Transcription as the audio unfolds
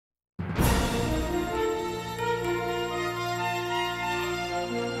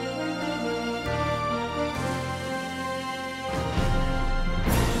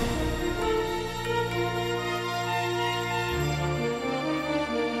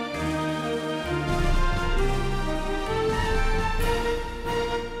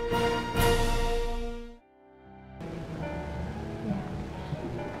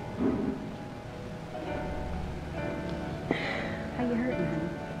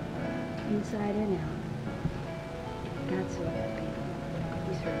inside and out. God saw that, people.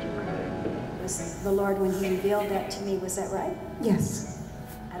 He's heard your prayer. Was the Lord, when He revealed that to me, was that right? Yes.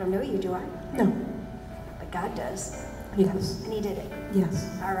 I don't know you, do I? No. But God does. Yes. And He did it. Yes.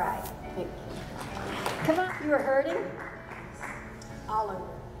 All right. Thank you. Come on. You were hurting? All over.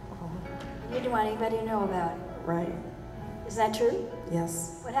 You didn't want anybody to know about it. Right. Is that true?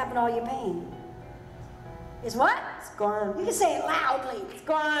 Yes. What happened to all your pain? Is what? It's gone. You can say it loudly. It's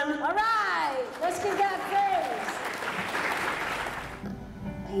gone. All right. Let's give God praise.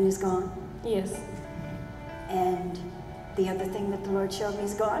 Pain is gone. Yes. And the other thing that the Lord showed me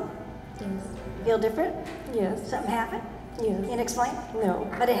is gone. Yes. Feel different? Yes. Something happened? Yes. Can't explain? No.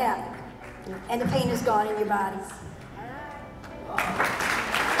 But it happened. Yeah. And the pain is gone in your body. You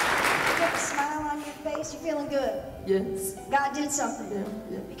got a smile on your face. You're feeling good. Yes. God did something.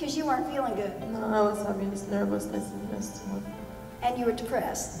 Yeah. Because you weren't feeling good. No, I was having this nervousness and this one. And you were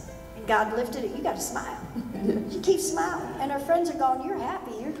depressed. And God lifted it. You got to smile. She keeps smiling. And her friends are going, you're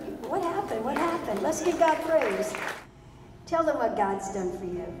happy. What happened? What happened? Let's give God praise. Tell them what God's done for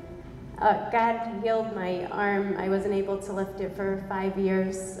you. God healed my arm. I wasn't able to lift it for 5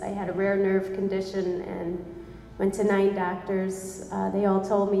 years. I had a rare nerve condition and went to 9 doctors. They all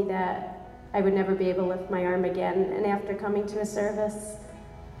told me that I would never be able to lift my arm again. And after coming to a service,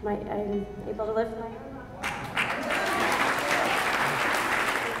 I'm able to lift my arm.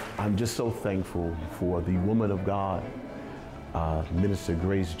 I'm just so thankful for the woman of God, Minister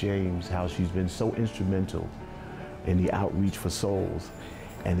Grace James, how she's been so instrumental in the outreach for souls.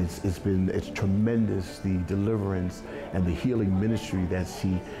 And it's tremendous, the deliverance and the healing ministry that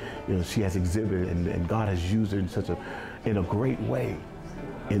she has exhibited, and God has used her in a great way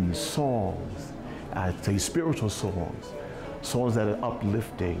in songs. I'd say spiritual songs that are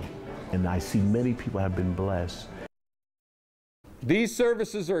uplifting, and I see many people have been blessed. These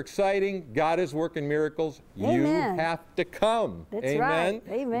services are exciting. God is working miracles. Amen. You have to come. That's Amen. right.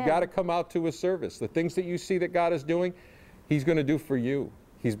 Amen. You've got to come out to a service. The things that you see that God is doing, He's going to do for you.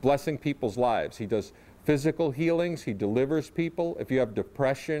 He's blessing people's lives. He does physical healings. He delivers people. If you have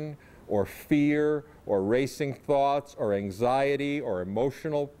depression or fear or racing thoughts or anxiety or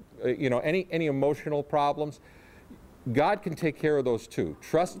emotional, any emotional problems, God can take care of those too.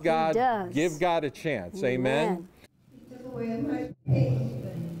 Trust God. He does. Give God a chance. Amen. He took away my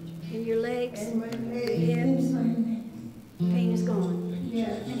pain. In your legs, And my your legs. hips, And pain is gone.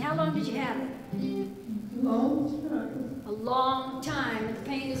 yes. And how long did you have it? Long time. A long time, and the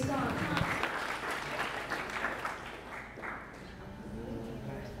pain is gone.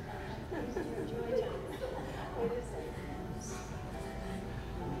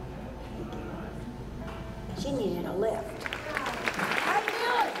 She needed a lift. How you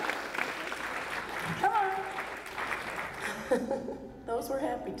doing? Come on. Those were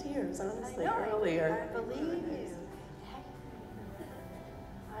happy tears, honestly, I know. earlier. I believe you.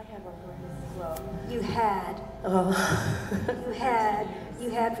 I have a voice as well. You had. Oh. You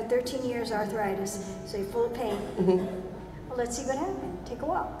had for 13 years arthritis, so you're full of pain. Well, let's see what happened. Take a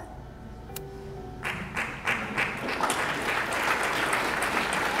walk.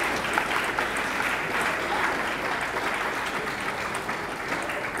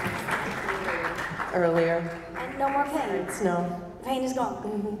 Earlier. And no more pain. No. Pain is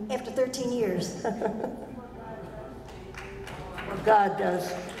gone after 13 years. What God does.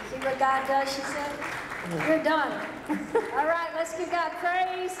 See what God does, she said? You're done. All right, let's give God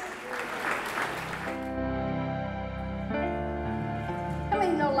praise. I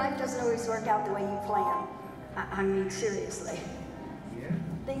mean, no, life doesn't always work out the way you plan. I mean, seriously.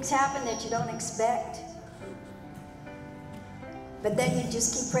 Things happen that you don't expect. But then you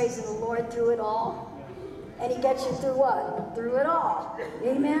just keep praising the Lord through it all. And He gets you through what? Through it all.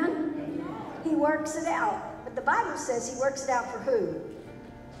 Amen? He works it out. But the Bible says He works it out for who?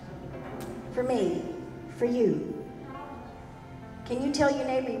 For me. For you. Can you tell your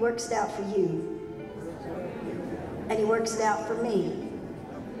neighbor He works it out for you? And He works it out for me.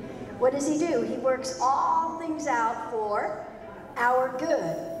 What does He do? He works all things out for our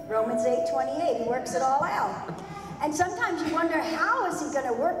good. Romans 8:28. He works it all out. And sometimes you wonder, how is He going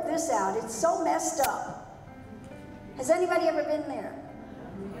to work this out? It's so messed up. Has anybody ever been there?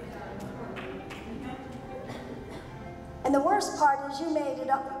 And the worst part is you made it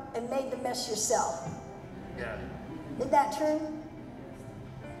up and made the mess yourself. Yeah. Isn't that true?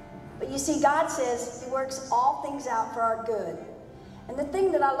 But you see, God says He works all things out for our good. And the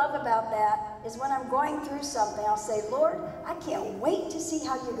thing that I love about that is when I'm going through something, I'll say, Lord, I can't wait to see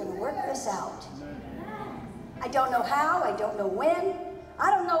how you're going to work this out. I don't know how, I don't know when,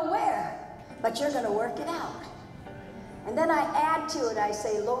 I don't know where, but you're going to work it out. And then I add to it, I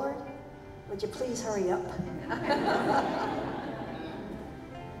say, Lord, would you please hurry up?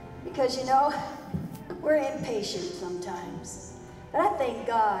 Because, you know, we're impatient sometimes. But I thank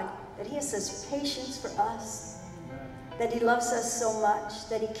God that He has such patience for us, that He loves us so much,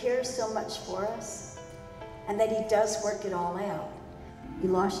 that He cares so much for us, and that He does work it all out. You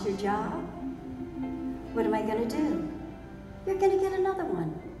lost your job? What am I going to do? You're going to get another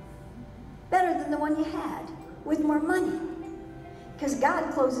one. Better than the one you had, with more money. Because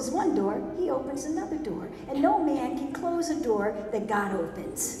God closes one door, He opens another door. And no man can close a door that God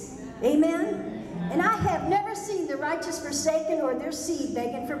opens. Amen? And I have never seen the righteous forsaken or their seed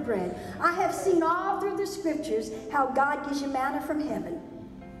begging for bread. I have seen all through the scriptures how God gives you manna from heaven.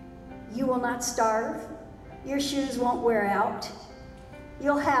 You will not starve. Your shoes won't wear out.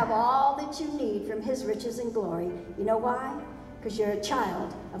 You'll have all that you need from His riches and glory. You know why? Because you're a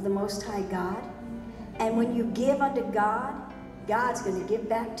child of the Most High God. And when you give unto God, God's going to give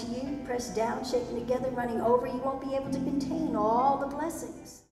back to you, pressed down, shaken together, running over. You won't be able to contain all the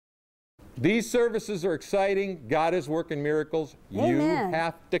blessings. These services are exciting. God is working miracles. Amen. You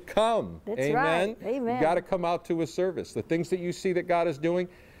have to come. That's Amen. right. Amen. You've got to come out to a service. The things that you see that God is doing,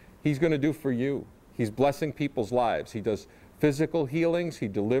 He's going to do for you. He's blessing people's lives. He does physical healings. He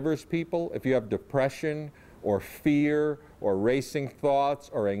delivers people. If you have depression or fear or racing thoughts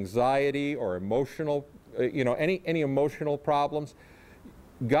or anxiety or emotional, any emotional problems,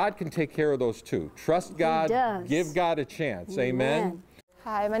 God can take care of those too. Trust God. He does. Give God a chance. Amen.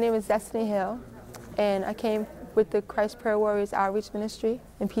 Hi, my name is Destiny Hill, and I came with the Christ Prayer Warriors Outreach Ministry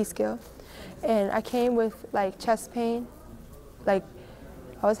in Peekskill. And I came with like chest pain. Like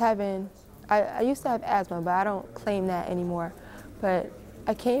I used to have asthma, but I don't claim that anymore. But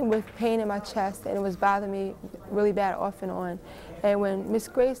I came with pain in my chest, and it was bothering me really bad off and on. And when Miss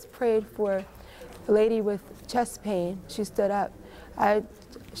Grace prayed for a lady with chest pain, she stood up.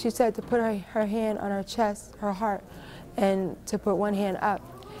 She said to put her hand on her chest, her heart, and to put one hand up.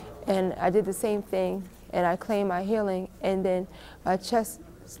 And I did the same thing, and I claimed my healing, and then my chest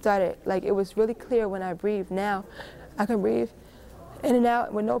started, like it was really clear when I breathed. Now I can breathe in and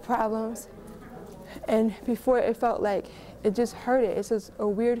out with no problems. And before it felt like it just hurted. It's just a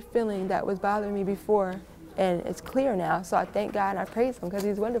weird feeling that was bothering me before, and it's clear now. So I thank God and I praise Him because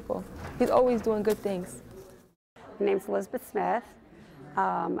He's wonderful. He's always doing good things. My name's Elizabeth Smith.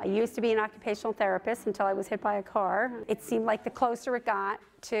 I used to be an occupational therapist until I was hit by a car. It seemed like the closer it got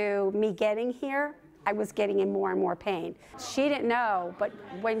to me getting here, I was getting in more and more pain. She didn't know, but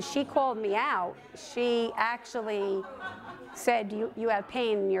when she called me out, she actually said, you have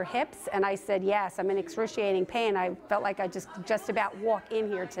pain in your hips? And I said, yes, I'm in excruciating pain. I felt like I just about walk in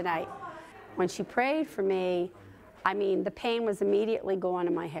here tonight. When she prayed for me, I mean, the pain was immediately gone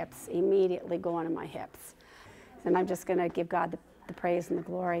in my hips, immediately gone in my hips. And I'm just going to give God the praise and the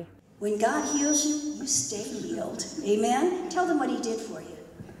glory. When God heals you, you stay healed. Amen? Tell them what He did for you.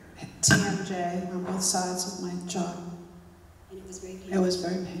 TMJ on both sides of my jaw. And it was very painful. It was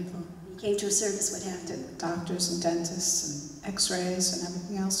very painful. You came to a service, what happened? Doctors and dentists and x-rays and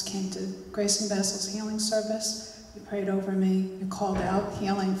everything else came to Grace and Vessel's healing service. You prayed over me. You called out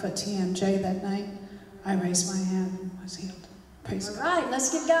healing for TMJ that night. I raised my hand and was healed. Praise God. All right,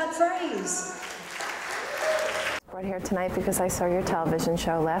 let's give God praise. We're here tonight because I saw your television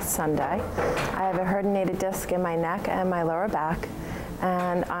show last Sunday. I have a herniated disc in my neck and my lower back,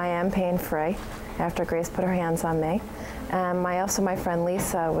 and I am pain-free after Grace put her hands on me. And also my friend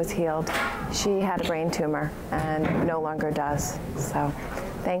Lisa was healed. She had a brain tumor and no longer does. So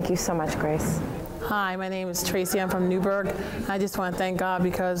thank you so much, Grace. Hi, my name is Tracy. I'm from Newburgh. I just want to thank God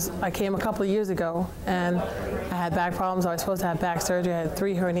because I came a couple of years ago and I had back problems. I was supposed to have back surgery. I had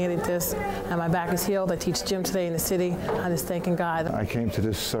 3 herniated discs and my back is healed. I teach gym today in the city. I'm just thanking God. I came to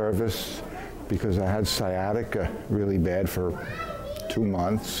this service because I had sciatica really bad for 2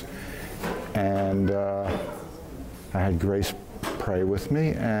 months, and I had Grace pray with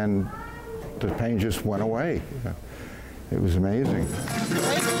me and the pain just went away. It was amazing.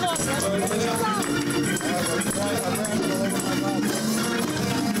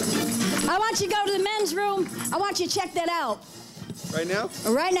 I want you to go to the men's room. I want you to check that out. Right now?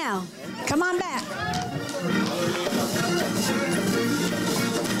 Right now. Come on back.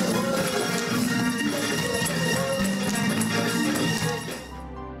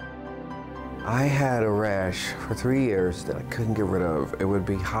 I had a rash for 3 years that I couldn't get rid of. It would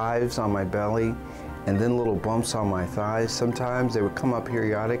be hives on my belly and then little bumps on my thighs. Sometimes they would come up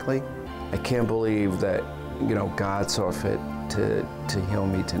periodically. I can't believe that, God saw fit to heal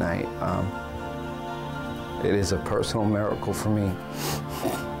me tonight. It is a personal miracle for me.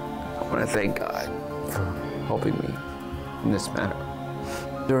 I want to thank God for helping me in this matter.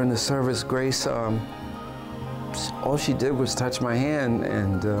 During the service, Grace, all she did was touch my hand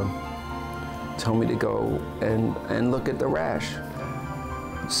and tell me to go and look at the rash.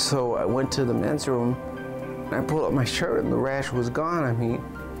 So I went to the men's room and I pulled up my shirt and the rash was gone. I mean,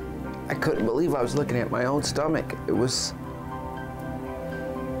 I couldn't believe I was looking at my own stomach. It was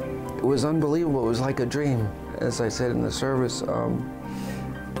unbelievable. It was like a dream. As I said in the service,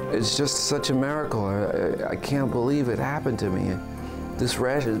 it's just such a miracle. I can't believe it happened to me. This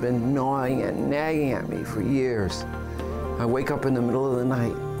rash has been gnawing and nagging at me for years. I wake up in the middle of the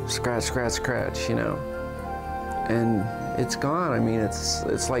night, scratch, scratch, scratch, you know, and it's gone. I mean,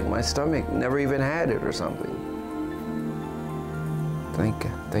 it's like my stomach never even had it or something.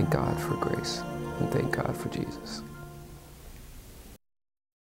 Thank God for grace, and thank God for Jesus.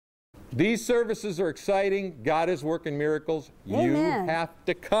 These services are exciting. God is working miracles. Amen. You have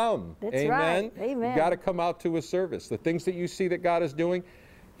to come. That's Amen. right. Amen. You've got to come out to a service. The things that you see that God is doing,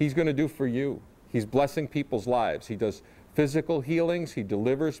 He's going to do for you. He's blessing people's lives. He does physical healings. He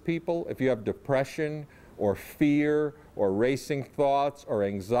delivers people. If you have depression or fear or racing thoughts or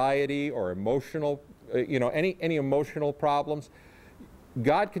anxiety or emotional, any emotional problems,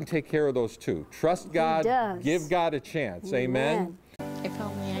 God can take care of those too. Trust God. He does. Give God a chance. Amen. I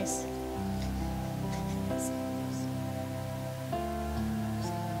felt my eyes.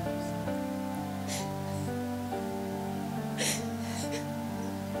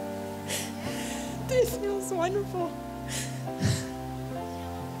 This feels wonderful.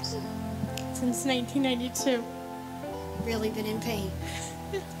 Since 1992. Really been in pain.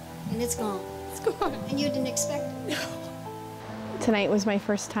 And it's gone. It's gone. And you didn't expect it? Tonight was my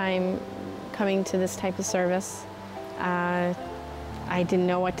first time coming to this type of service. I didn't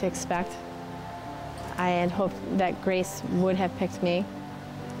know what to expect. I had hoped that Grace would have picked me,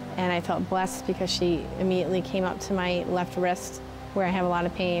 and I felt blessed because she immediately came up to my left wrist where I have a lot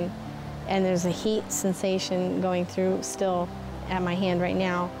of pain, and there's a heat sensation going through still at my hand right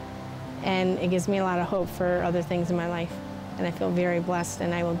now, and it gives me a lot of hope for other things in my life, and I feel very blessed,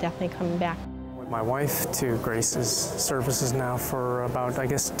 and I will definitely come back. With my wife to Grace's services now for about, I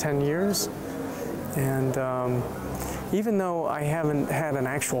guess, 10 years, and even though I haven't had an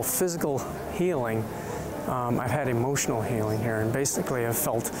actual physical healing, I've had emotional healing here, and basically I've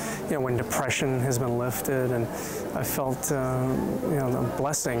felt, when depression has been lifted, and I felt, the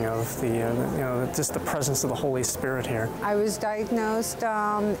blessing of just the presence of the Holy Spirit here. I was diagnosed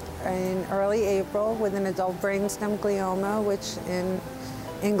in early April with an adult brainstem glioma, which in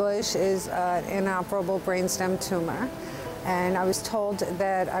English is an inoperable brainstem tumor, and I was told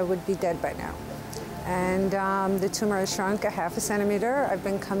that I would be dead by now. And the tumor has shrunk 1/2 centimeter. I've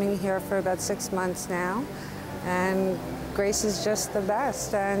been coming here for about 6 months now, and Grace is just the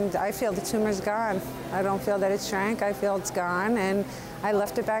best, and I feel the tumor's gone. I don't feel that it shrank, I feel it's gone, and I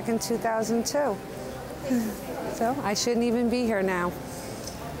left it back in 2002. So I shouldn't even be here now.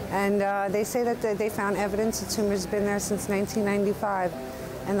 And they say that they found evidence the tumor's been there since 1995,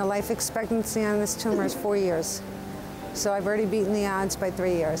 and the life expectancy on this tumor is 4 years. So I've already beaten the odds by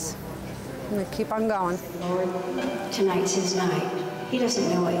 3 years. I'm going to keep on going. Lord, tonight's his night. He doesn't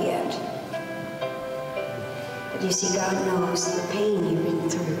know it yet. But you see, God knows the pain you've been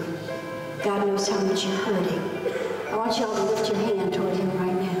through. God knows how much you're hurting. I want you all to lift your hand toward him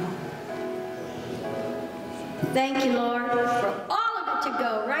right now. Thank you, Lord, for all of it to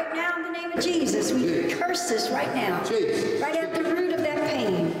go right now in the name of Jesus. We curse this right now, right at the root of that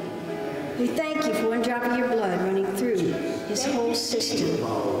pain. We thank you for one drop of your blood running through his whole system,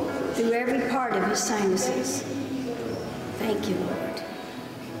 through every part of his sinuses. Thank you, Lord.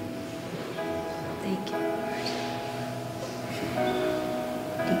 Thank you, Lord.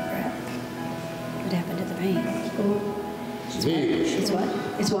 Deep breath. What happened to the pain? It's what?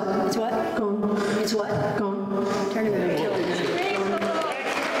 It's what? It's what? Gone. It's what? Gone. Turn it around.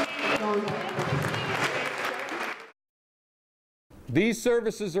 Gone. These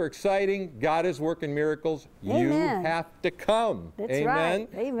services are exciting. God is working miracles. Amen. You have to come. That's Amen. right.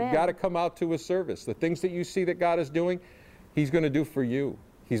 Amen. You've got to come out to a service. The things that you see that God is doing, He's going to do for you.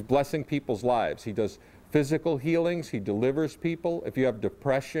 He's blessing people's lives. He does physical healings. He delivers people. If you have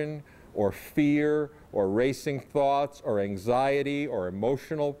depression or fear or racing thoughts or anxiety or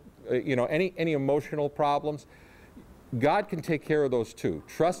emotional, any emotional problems, God can take care of those too.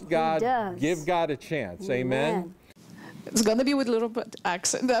 Trust God. He does. Give God a chance. Amen. It's gonna be with a little bit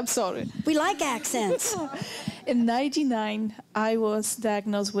accent. I'm sorry. We like accents. In '99, I was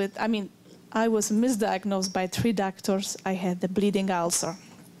diagnosed with. I was misdiagnosed by 3 doctors. I had the bleeding ulcer.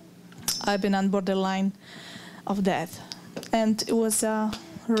 I've been on borderline of death, and it was a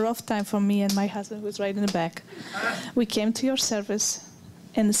rough time for me and my husband, who was right in the back. We came to your service,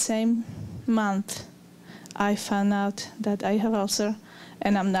 in the same month, I found out that I have ulcer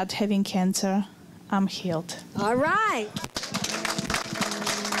and I'm not having cancer. I'm healed. All right.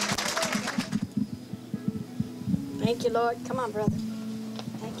 Thank you, Lord. Come on, brother.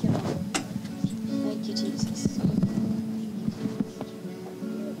 Thank you, Lord. Thank you, Jesus.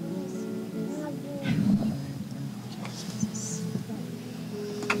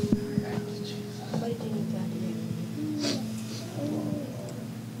 What did you need God to do?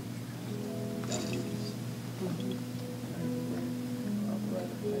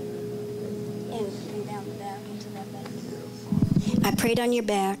 And down the back into that back. I prayed on your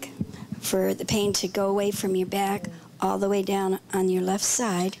back for the pain to go away from your back all the way down on your left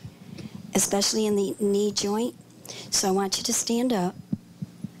side, especially in the knee joint. So I want you to stand up.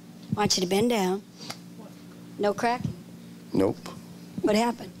 I want you to bend down. No crack? Nope. What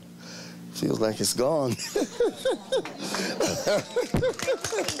happened? Feels like it's gone.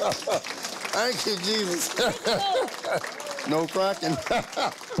 Thank you, Jesus. No cracking.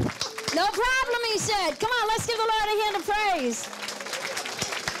 No problem, he said. Come on, let's give the Lord a hand of praise.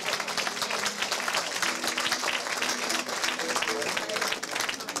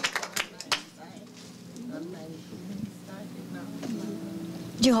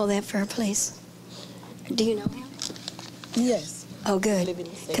 Would you hold that for her, please? Do you know him? Yes. Oh, good.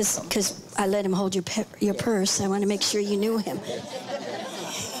 Because I let him hold your purse. I want to make sure you knew him.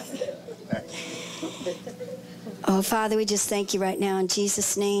 Oh, Father, we just thank you right now in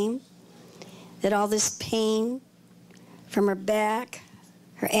Jesus' name that all this pain from her back,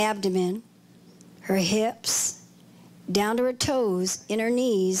 her abdomen, her hips, down to her toes, in her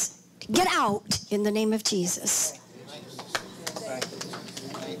knees, get out in the name of Jesus.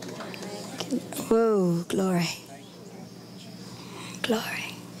 Whoa, glory.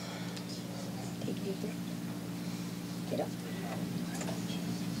 Glory. Take a deep breath. Get up.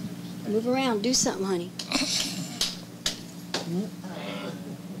 Move around. Do something, honey.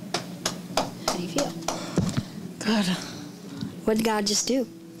 How do you feel? God. What did God just do?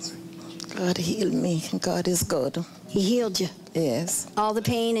 God healed me. God is good. He healed you? Yes. All the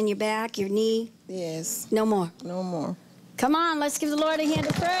pain in your back, your knee? Yes. No more? No more. Come on, let's give the Lord a hand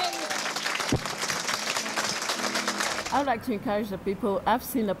of praise. I would like to encourage the people. I've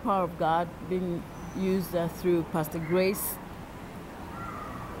seen the power of God being used through Pastor Grace.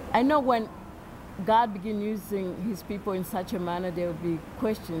 I know when God begins using his people in such a manner, there will be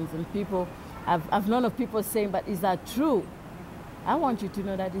questions and people, I've known of people saying, but is that true? I want you to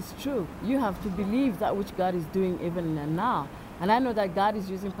know that it's true. You have to believe that which God is doing even now. And I know that God is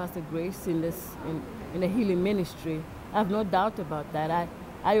using Pastor Grace in the healing ministry. I have no doubt about that.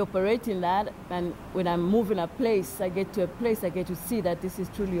 I operate in that, and when I'm moving a place, I get to see that this is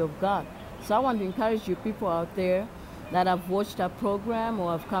truly of God. So I want to encourage you people out there that have watched our program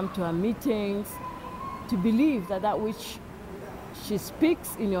or have come to our meetings to believe that that which she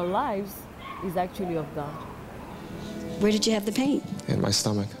speaks in your lives is actually of God. Where did you have the pain? In my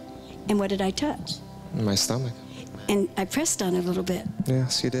stomach. And what did I touch? In my stomach. And I pressed on it a little bit.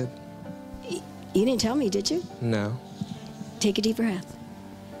 Yes, you did. You didn't tell me, did you? No. Take a deep breath.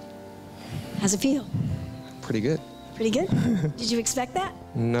 How's it feel? Pretty good. Pretty good? Did you expect that?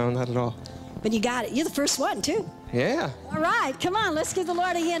 No, not at all. But you got it. You're the first one, too. Yeah. All right, come on. Let's give the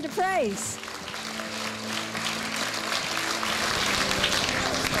Lord a hand of praise.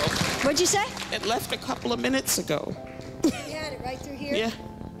 What'd you say? It left a couple of minutes ago. You had it right through here? Yeah.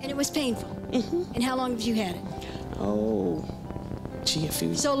 And it was painful? Mm-hmm. And how long have you had it? Oh, gee, a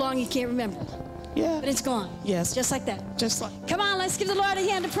few. So long you can't remember? Yeah. But it's gone? Yes. Just like that? Just like. Come on, let's give the Lord a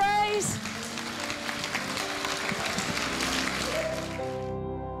hand of praise.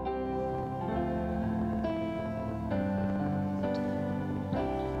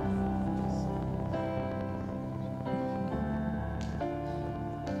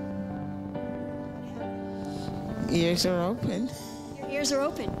 Ears are open. Your ears are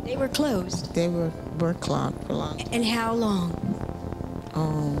open. They were closed. They were clogged for long. And how long?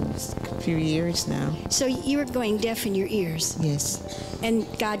 A few years now. So you were going deaf in your ears? Yes. And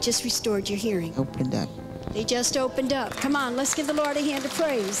God just restored your hearing? Opened up. They just opened up. Come on, let's give the Lord a hand of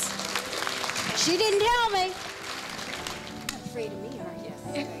praise. She didn't tell me. You're not afraid of me, are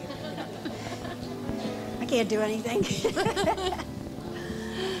you? I can't do anything.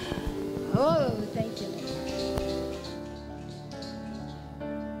 Oh, thank you.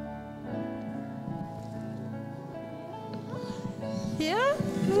 Yeah,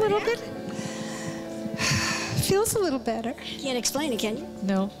 a little bit. Feels a little better. Can't explain it, can you?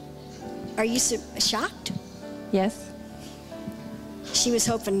 No. Are you shocked? Yes. She was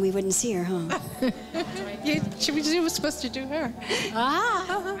hoping we wouldn't see her, huh? She was supposed to do her.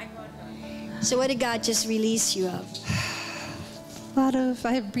 Ah! So what did God just release you of? I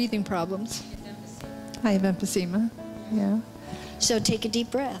have breathing problems. I have emphysema, yeah. So take a deep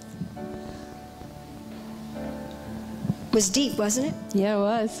breath. Was deep, wasn't it? Yeah, it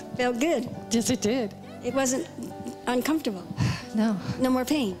was. Felt good. Yes, it did. It wasn't uncomfortable. No. No more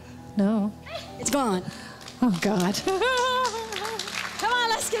pain. No. It's gone. Oh, God. Come on,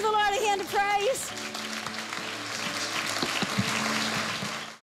 let's give the Lord a hand of praise.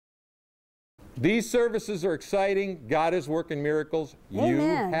 These services are exciting. God is working miracles. Amen.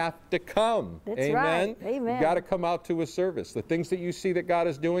 You have to come. That's Amen. right. Amen. You've got to come out to a service. The things that you see that God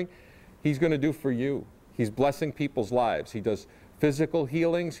is doing, He's going to do for you. He's blessing people's lives. He does physical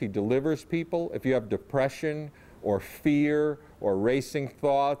healings. He delivers people. If you have depression or fear or racing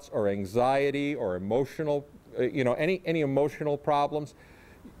thoughts or anxiety or emotional, any emotional problems,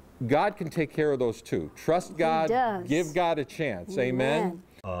 God can take care of those too. Trust God. He does. Give God a chance. Amen.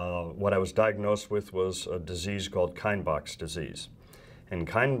 What I was diagnosed with was a disease called Kienbach's disease. And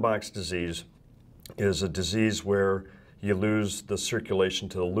Kienbach's disease is a disease where you lose the circulation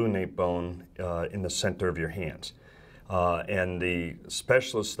to the lunate bone in the center of your hands. And the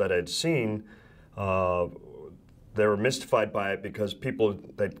specialists that I'd seen, they were mystified by it because people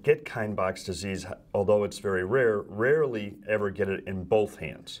that get Kienbach's disease, although it's very rare, rarely ever get it in both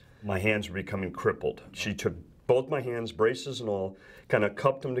hands. My hands were becoming crippled. She took both my hands, braces and all, kind of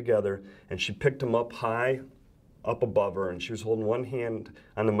cupped them together, and she picked them up high, up above her, and she was holding one hand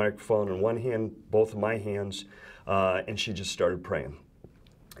on the microphone and one hand, both of my hands, and she just started praying.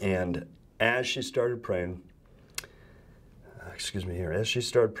 And as she started praying, as she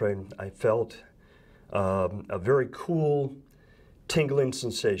started praying, I felt a very cool, tingling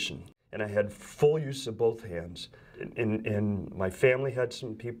sensation. And I had full use of both hands. And my family had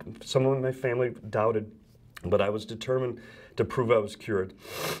some people, someone in my family doubted, but I was determined to prove I was cured.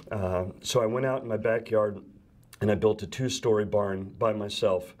 So I went out in my backyard and I built a 2-story barn by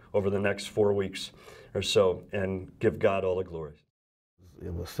myself over the next 4 weeks or so and give God all the glory.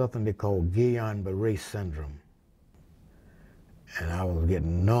 It was something they called Guillain-Barré syndrome. And I was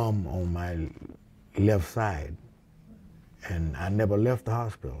getting numb on my left side. And I never left the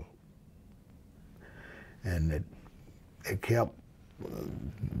hospital. And it kept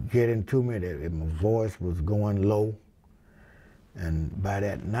getting to me. My voice was going low. And by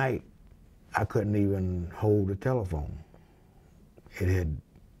that night, I couldn't even hold the telephone. It had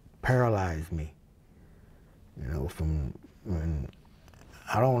paralyzed me, I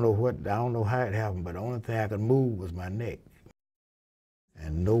don't know how it happened, but the only thing I could move was my neck.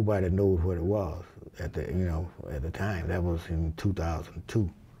 And nobody knows what it was at the time. That was in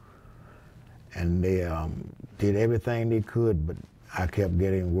 2002. And they did everything they could, but I kept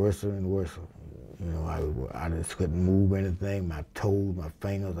getting worse and worse. I just couldn't move anything. My toes, my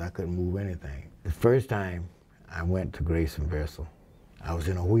fingers, I couldn't move anything. The first time I went to Grace and Vessel, I was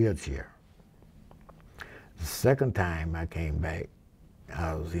in a wheelchair. The second time I came back,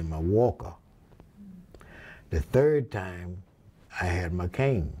 I was in my walker. The third time, I had my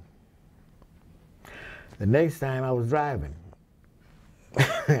cane. The next time I was driving,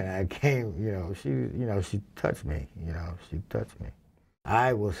 and I came, she touched me, she touched me.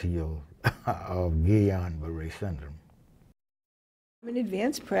 I was healed of Guillain-Barré syndrome. I'm an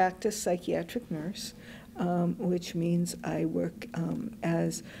advanced practice psychiatric nurse, which means I work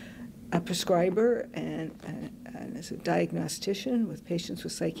as a prescriber and as a diagnostician with patients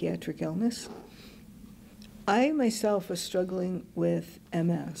with psychiatric illness. I myself was struggling with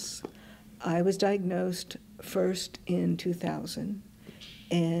MS. I was diagnosed first in 2000,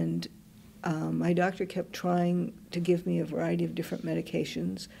 and my doctor kept trying to give me a variety of different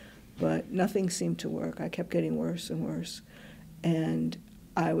medications, but nothing seemed to work. I kept getting worse and worse. And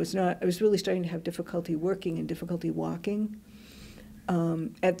I was really starting to have difficulty working and difficulty walking.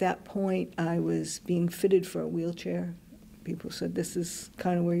 At that point, I was being fitted for a wheelchair. People said, this is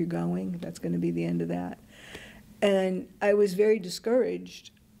kind of where you're going. That's going to be the end of that. And I was very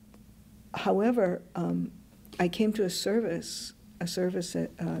discouraged. However, I came to a service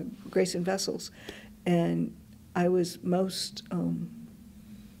at Grace and Vessels, and I was most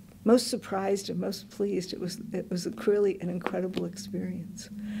surprised and most pleased. It was really an incredible experience.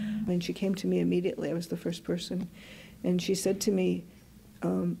 When she came to me immediately, I was the first person, and she said to me,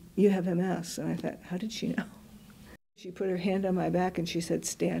 you have MS. And I thought, how did she know? She put her hand on my back and she said,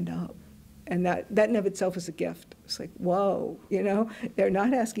 stand up. And that in of itself was a gift. It's like, whoa, they're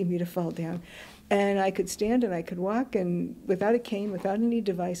not asking me to fall down. And I could stand and I could walk, and without a cane, without any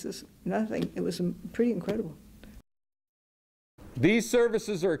devices, nothing. It was pretty incredible. These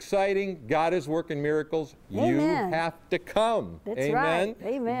services are exciting. God is working miracles. Amen. You have to come. That's Amen. right.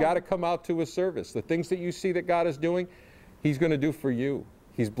 Amen. You've got to come out to a service. The things that you see that God is doing, He's going to do for you.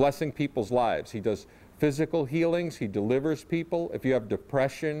 He's blessing people's lives. He does physical healings. He delivers people. If you have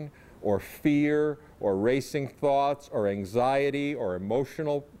depression or fear or racing thoughts or anxiety or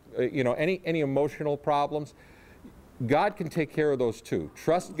emotional, any emotional problems, God can take care of those too.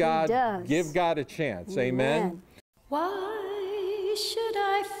 Trust God. He does. Give God a chance. Amen. Why should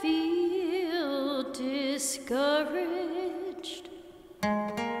I feel discouraged?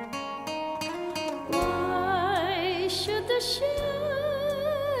 Why should the shadows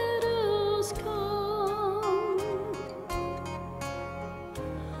come?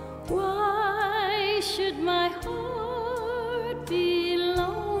 Why should my heart be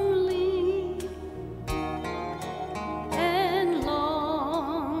lonely and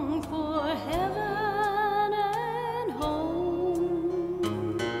long for heaven and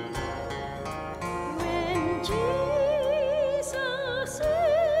home? When Jesus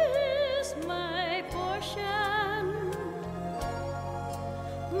is my portion,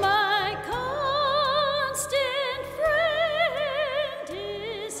 my constant friend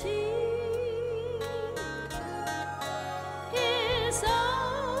is He. His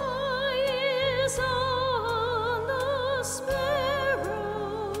eye is on the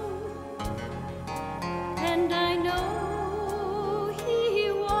sparrow, and I know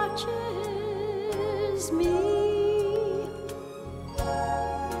He watches me.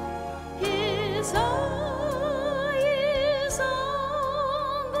 His eye is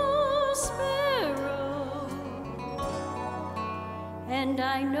on the sparrow, and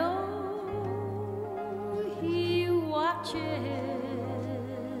I know He watches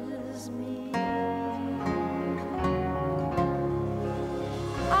me.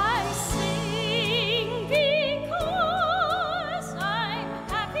 I sing because I'm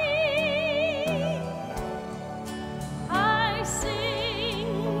happy. I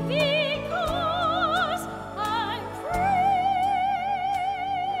sing because I'm free.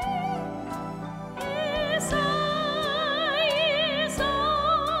 His eye is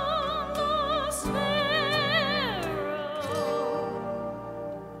on the sparrow,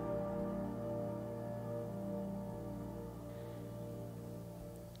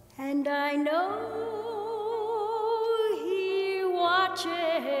 and I know He watches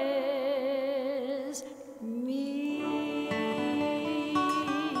me.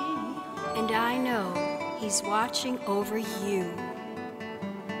 And I know He's watching over you.